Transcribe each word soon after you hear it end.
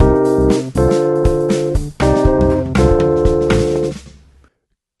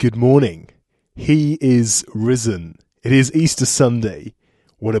Good morning. He is risen. It is Easter Sunday.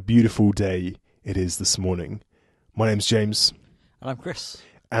 What a beautiful day it is this morning. My name's James. And I'm Chris.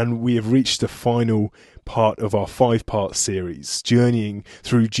 And we have reached the final part of our 5-part series, journeying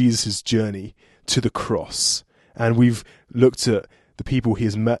through Jesus' journey to the cross. And we've looked at the people he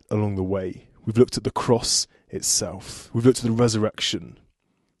has met along the way. We've looked at the cross itself. We've looked at the resurrection.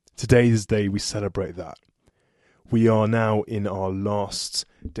 Today's day we celebrate that. We are now in our last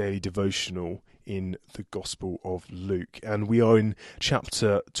daily devotional in the Gospel of Luke, and we are in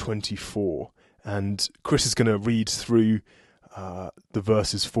chapter 24, and Chris is going to read through the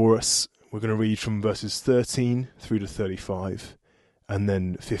verses for us. We're going to read from verses 13 through to 35, and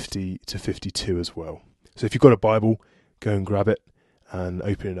then 50 to 52 as well. So if you've got a Bible, go and grab it and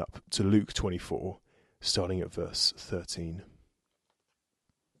open it up to Luke 24, starting at verse 13.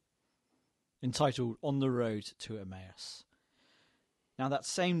 Entitled On the Road to Emmaus. Now that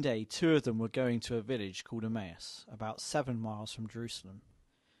same day, 2 of them were going to a village called Emmaus, about 7 miles from Jerusalem.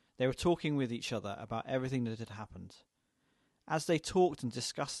 They were talking with each other about everything that had happened. As they talked and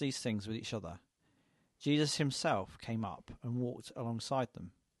discussed these things with each other, Jesus himself came up and walked alongside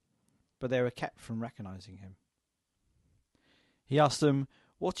them, but they were kept from recognizing him. He asked them,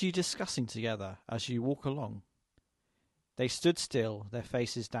 "What are you discussing together as you walk along?" They stood still, their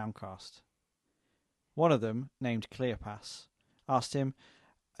faces downcast. One of them, named Cleopas, asked him,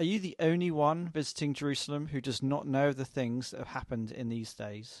 "Are you the only one visiting Jerusalem who does not know the things that have happened in these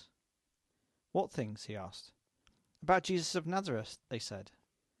days?" "What things?" he asked. "About Jesus of Nazareth," they said.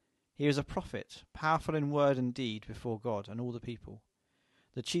 "He was a prophet, powerful in word and deed before God and all the people.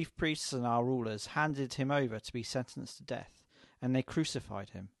 The chief priests and our rulers handed him over to be sentenced to death, and they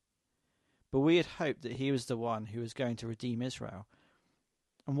crucified him. But we had hoped that he was the one who was going to redeem Israel.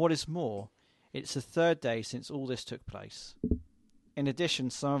 And what is more, it's the 3rd day since all this took place. In addition,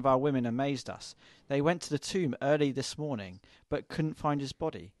 some of our women amazed us. They went to the tomb early this morning, but couldn't find his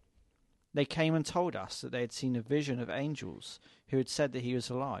body. They came and told us that they had seen a vision of angels who had said that he was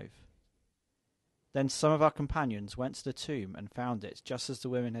alive. Then some of our companions went to the tomb and found it just as the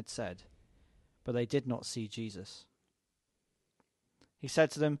women had said, but they did not see Jesus." He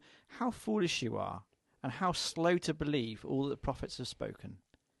said to them, "How foolish you are, and how slow to believe all that the prophets have spoken.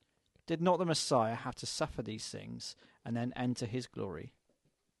 Did not the Messiah have to suffer these things and then enter his glory?"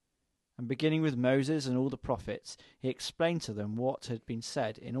 And beginning with Moses and all the prophets, he explained to them what had been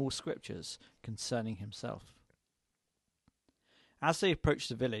said in all scriptures concerning himself. As they approached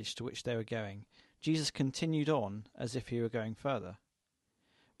the village to which they were going, Jesus continued on as if he were going further.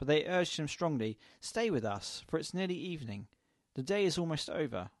 But they urged him strongly, "Stay with us, for it's nearly evening. The day is almost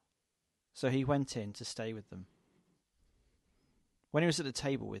over." So he went in to stay with them. When he was at the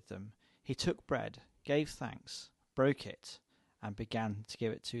table with them, he took bread, gave thanks, broke it, and began to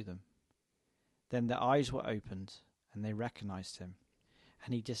give it to them. Then their eyes were opened, and they recognized him,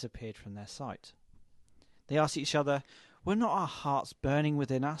 and he disappeared from their sight. They asked each other, "Were not our hearts burning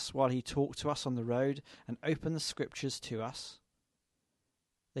within us while he talked to us on the road and opened the scriptures to us?"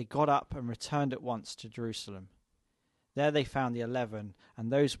 They got up and returned at once to Jerusalem. There they found the 11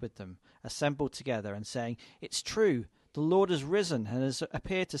 and those with them assembled together and saying, "It's true, the Lord has risen and has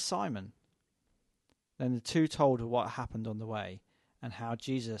appeared to Simon." Then the 2 told what happened on the way and how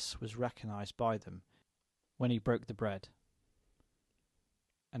Jesus was recognized by them when he broke the bread.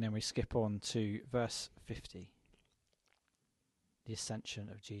 And then we skip on to verse 50. The ascension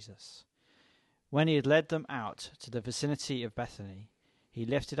of Jesus. When he had led them out to the vicinity of Bethany, he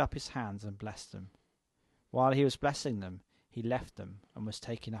lifted up his hands and blessed them. While he was blessing them, he left them and was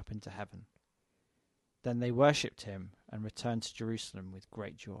taken up into heaven. Then they worshipped him and returned to Jerusalem with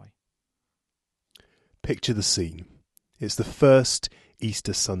great joy. Picture the scene. It's the first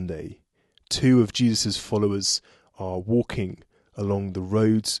Easter Sunday. 2 of Jesus' followers are walking along the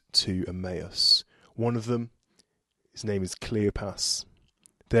road to Emmaus. One of them, his name is Cleopas.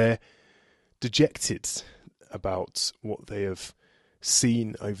 They're dejected about what they have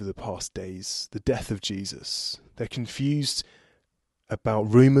seen over the past days, the death of Jesus. They're confused about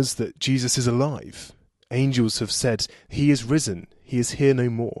rumours that Jesus is alive. Angels have said, "He is risen, he is here no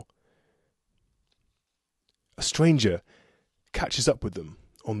more." A stranger catches up with them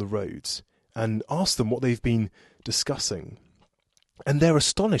on the road and asks them what they've been discussing. And they're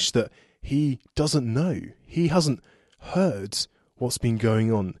astonished that he doesn't know. He hasn't heard what's been going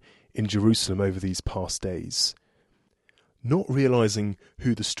on in Jerusalem over these past days. Not realising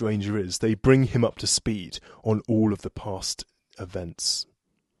who the stranger is, they bring him up to speed on all of the past events.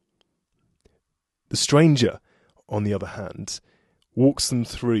 The stranger, on the other hand, walks them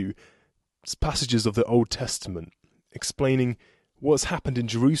through passages of the Old Testament, explaining what's happened in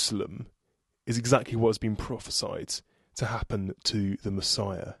Jerusalem is exactly what has been prophesied to happen to the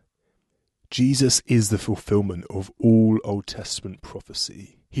Messiah. Jesus is the fulfillment of all Old Testament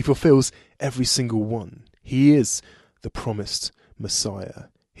prophecy. He fulfills every single one. He is the promised Messiah.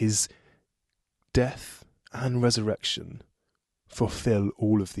 His death and resurrection fulfill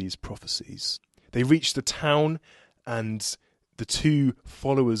all of these prophecies. They reach the town, and the two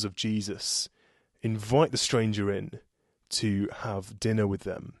followers of Jesus invite the stranger in to have dinner with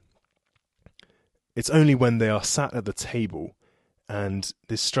them. It's only when they are sat at the table and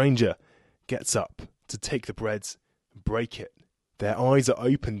this stranger gets up to take the bread, break it. Their eyes are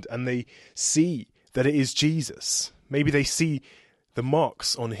opened and they see that it is Jesus. Maybe they see the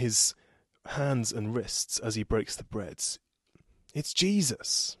marks on his hands and wrists as he breaks the bread. It's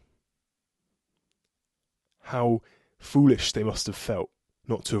Jesus. How foolish they must have felt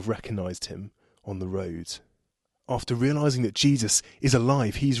not to have recognised him on the road. After realising that Jesus is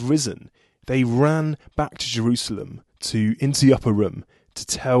alive, he's risen, they ran back to Jerusalem, into the upper room, to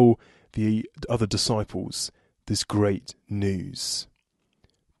tell the other disciples this great news.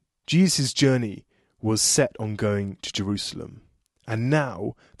 Jesus' journey was set on going to Jerusalem, and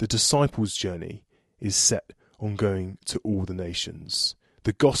now the disciples' journey is set on going to all the nations.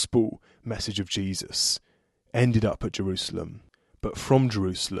 The gospel message of Jesus ended up at Jerusalem, but from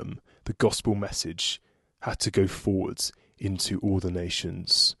Jerusalem, the gospel message had to go forwards into all the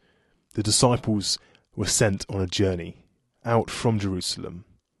nations. The disciples were sent on a journey out from Jerusalem.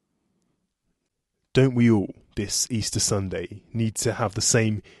 Don't we all, this Easter Sunday, need to have the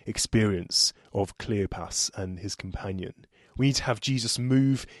same experience of Cleopas and his companion? We need to have Jesus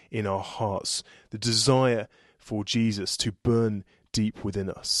move in our hearts, the desire for Jesus to burn deep within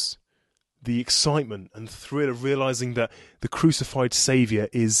us. The excitement and thrill of realising that the crucified Saviour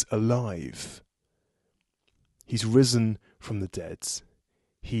is alive. He's risen from the dead.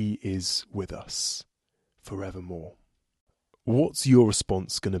 He is with us forevermore. What's your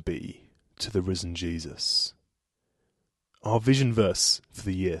response going to be to the risen Jesus? Our vision verse for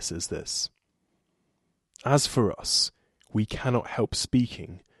the year says this: "As for us, we cannot help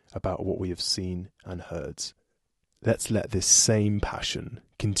speaking about what we have seen and heard." Let's let this same passion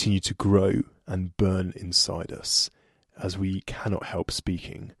continue to grow and burn inside us as we cannot help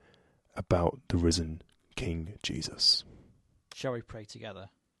speaking about the risen King Jesus. Shall we pray together?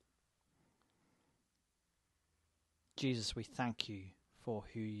 Jesus, we thank you for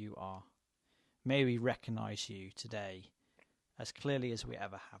who you are. May we recognise you today as clearly as we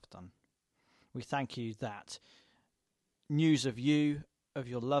ever have done. We thank you that news of you, of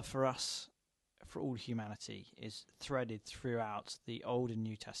your love for us, for all humanity, is threaded throughout the Old and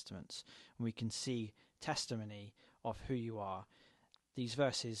New Testaments, and we can see testimony of who you are. These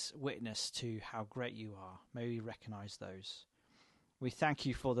verses witness to how great you are. May we recognise those. We thank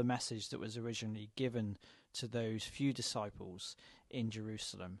you for the message that was originally given to those few disciples in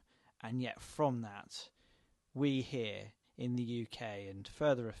Jerusalem, and yet from that, we here in the UK and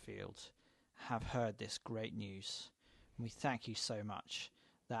further afield have heard this great news. And we thank you so much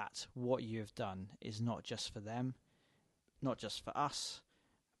that what you have done is not just for them, not just for us,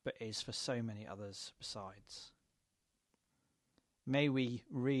 but is for so many others besides. May we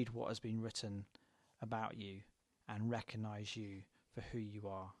read what has been written about you and recognise you for who you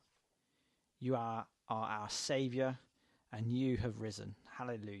are. You are our Saviour, and you have risen.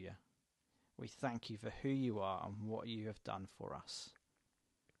 Hallelujah. We thank you for who you are and what you have done for us.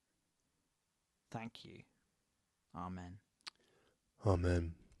 Thank you. Amen.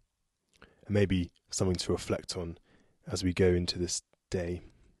 Amen. And maybe something to reflect on as we go into this day.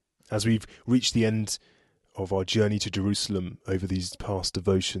 As we've reached the end of our journey to Jerusalem over these past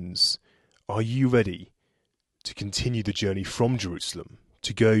devotions, are you ready to continue the journey from Jerusalem,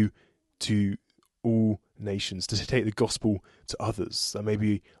 to go to all nations, to take the gospel to others, that may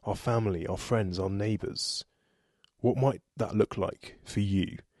be our family, our friends, our neighbours? What might that look like for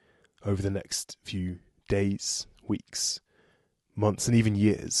you over the next few days, weeks, months, and even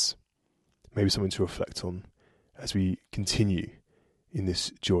years? Maybe something to reflect on as we continue in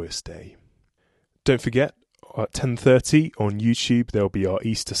this joyous day. Don't forget, at 10:30 on YouTube, there'll be our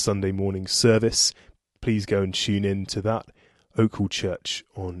Easter Sunday morning service. Please go and tune in to that. Oakhall Church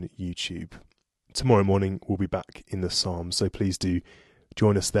on YouTube. Tomorrow morning we'll be back in the Psalms, so please do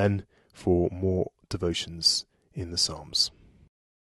join us then for more devotions in the Psalms.